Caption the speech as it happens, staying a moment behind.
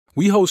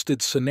We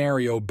hosted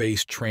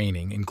scenario-based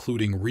training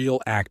including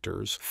real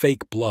actors,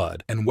 fake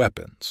blood, and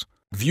weapons.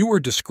 Viewer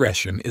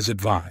discretion is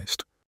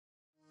advised.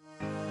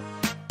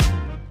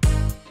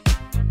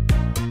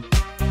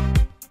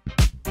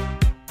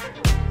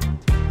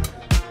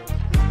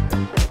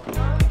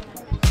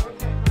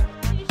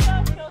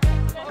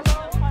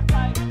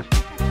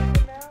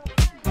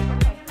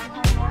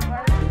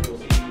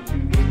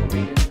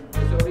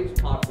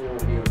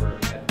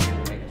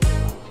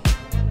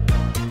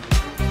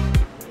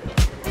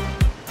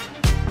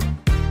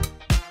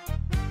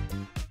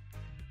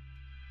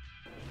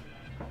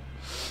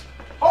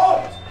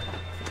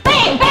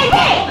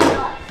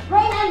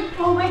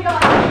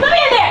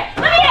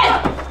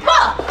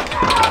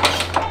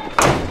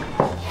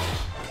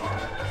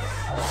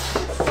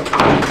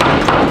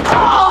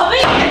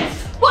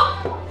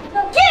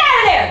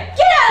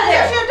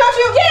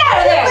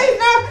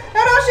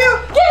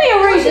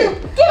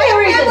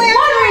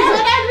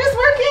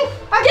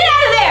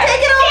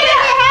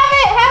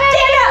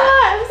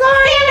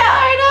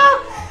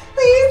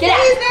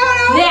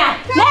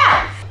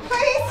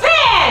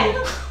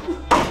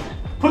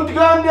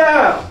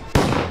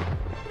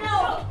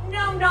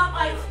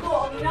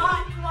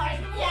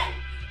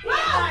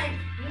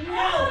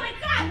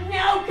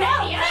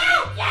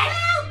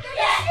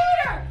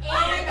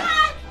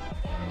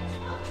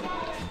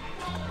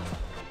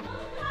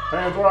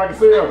 Hands where I can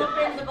see them. I'm the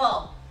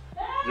principal.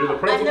 You're the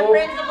principal? I'm the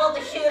principal.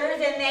 The shooter's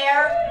in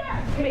there.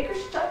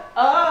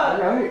 All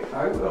right,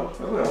 I will.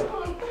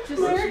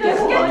 Just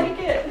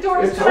get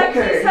Doris, it's can I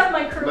okay. please have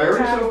my crew?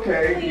 Larry's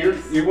okay.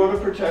 You want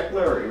to protect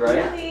Larry, right?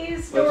 Yeah,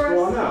 please, Let's Doris.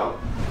 go on out.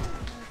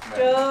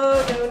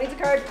 Joe needs a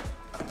card.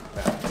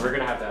 We're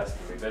gonna have to ask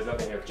you. There's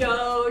nothing here.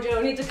 Joe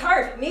needs a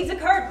card. Needs a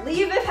card.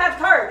 Leave if have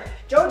card.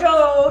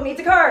 Jojo needs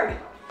a card.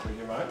 Would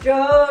you mind?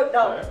 Joe,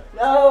 no. Right.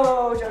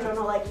 No, Jojo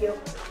don't like you.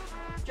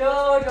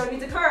 Jojo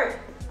needs a card.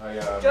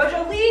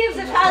 Jojo leaves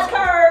if has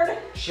card.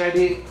 Should I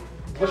be,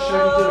 what should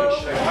I be doing?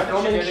 Should I How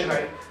come did in? she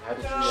get in? How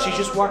did she? She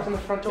just walked in the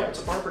front door.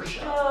 It's a barber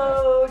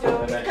shop. Jojo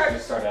And needs a then she card.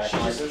 just started She acting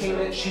like just this. came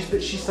or- in.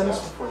 She's done this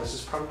before. This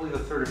is probably the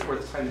third or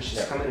fourth time that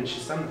she's come in and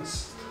she's done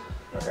this.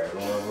 Okay,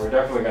 well, we're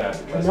definitely gonna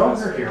have to I know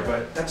her here,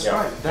 but that's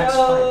Yeah. fine. That's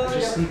fine. I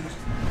just need.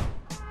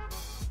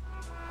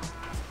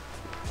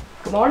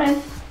 Good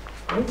morning.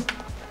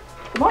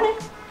 Good morning.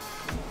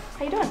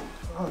 How you doing?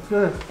 Oh,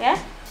 good. Yeah?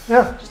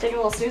 Yeah. Just taking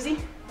a little Susie?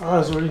 Oh,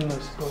 it's really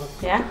nice book.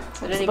 Yeah?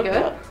 Is it any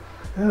good?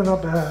 Yeah,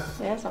 not bad.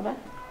 Yeah, it's not bad.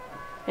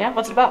 Yeah,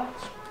 what's it about?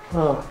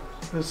 Oh,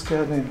 this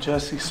guy named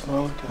Jesse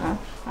Smoke. Oh,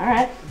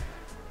 alright.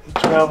 He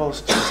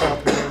travels to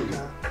South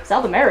America.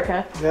 South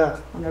America? Yeah.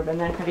 I've never been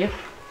there, have you?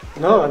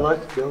 No, I'd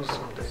like to go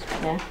someday.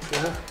 Yeah.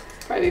 Yeah.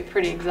 Probably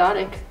pretty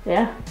exotic.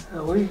 Yeah.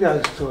 What are you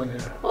guys doing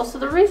here? Well, so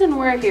the reason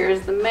we're here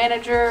is the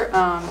manager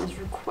is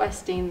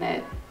requesting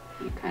that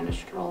you kind of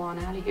stroll on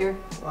out of here.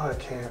 Oh, I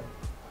can't.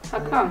 How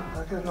come?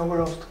 I got nowhere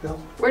else to go.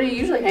 Where do you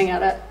usually hang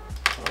out at?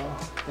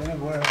 Oh,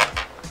 anywhere.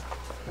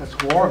 It's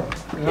warm.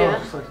 You know,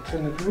 Yeah. it's like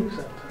 10 degrees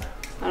out there.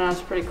 I know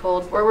it's pretty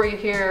cold. Where were you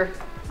here?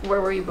 Where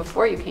were you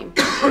before you came?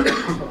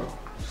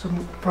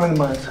 Some friend of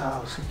mine's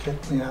house. He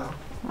kicked me out.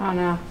 Oh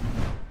no.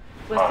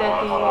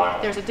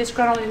 There's a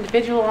disgruntled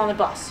individual on the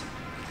bus.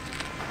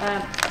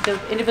 The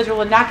individual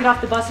would knock it off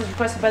the bus as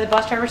requested by the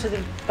bus driver, so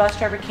the bus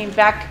driver came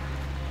back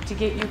to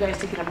get you guys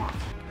to get him off.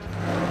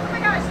 Oh my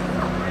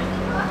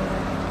gosh.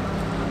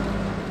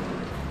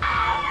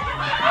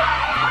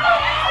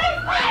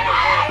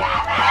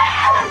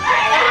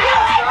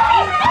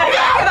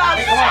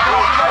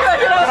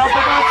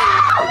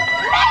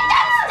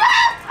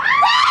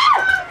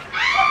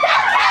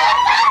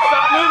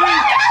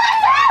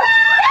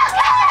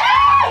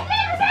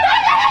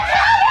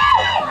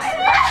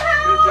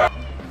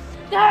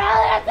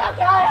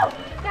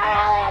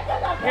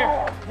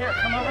 Here,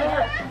 come over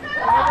here.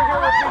 Come over here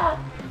with me.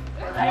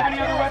 Do you have any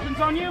other weapons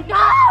on you?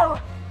 No!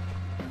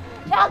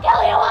 They'll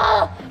kill you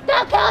all!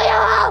 They'll kill you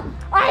all!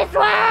 I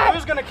swear!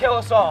 Who's gonna kill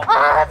us all?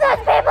 All of those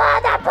people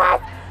on that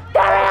bus!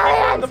 They're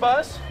aliens! On the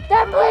bus?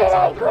 They're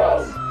bleeding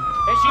green!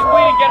 Hey, she's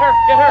bleeding. Get her.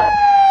 Get her.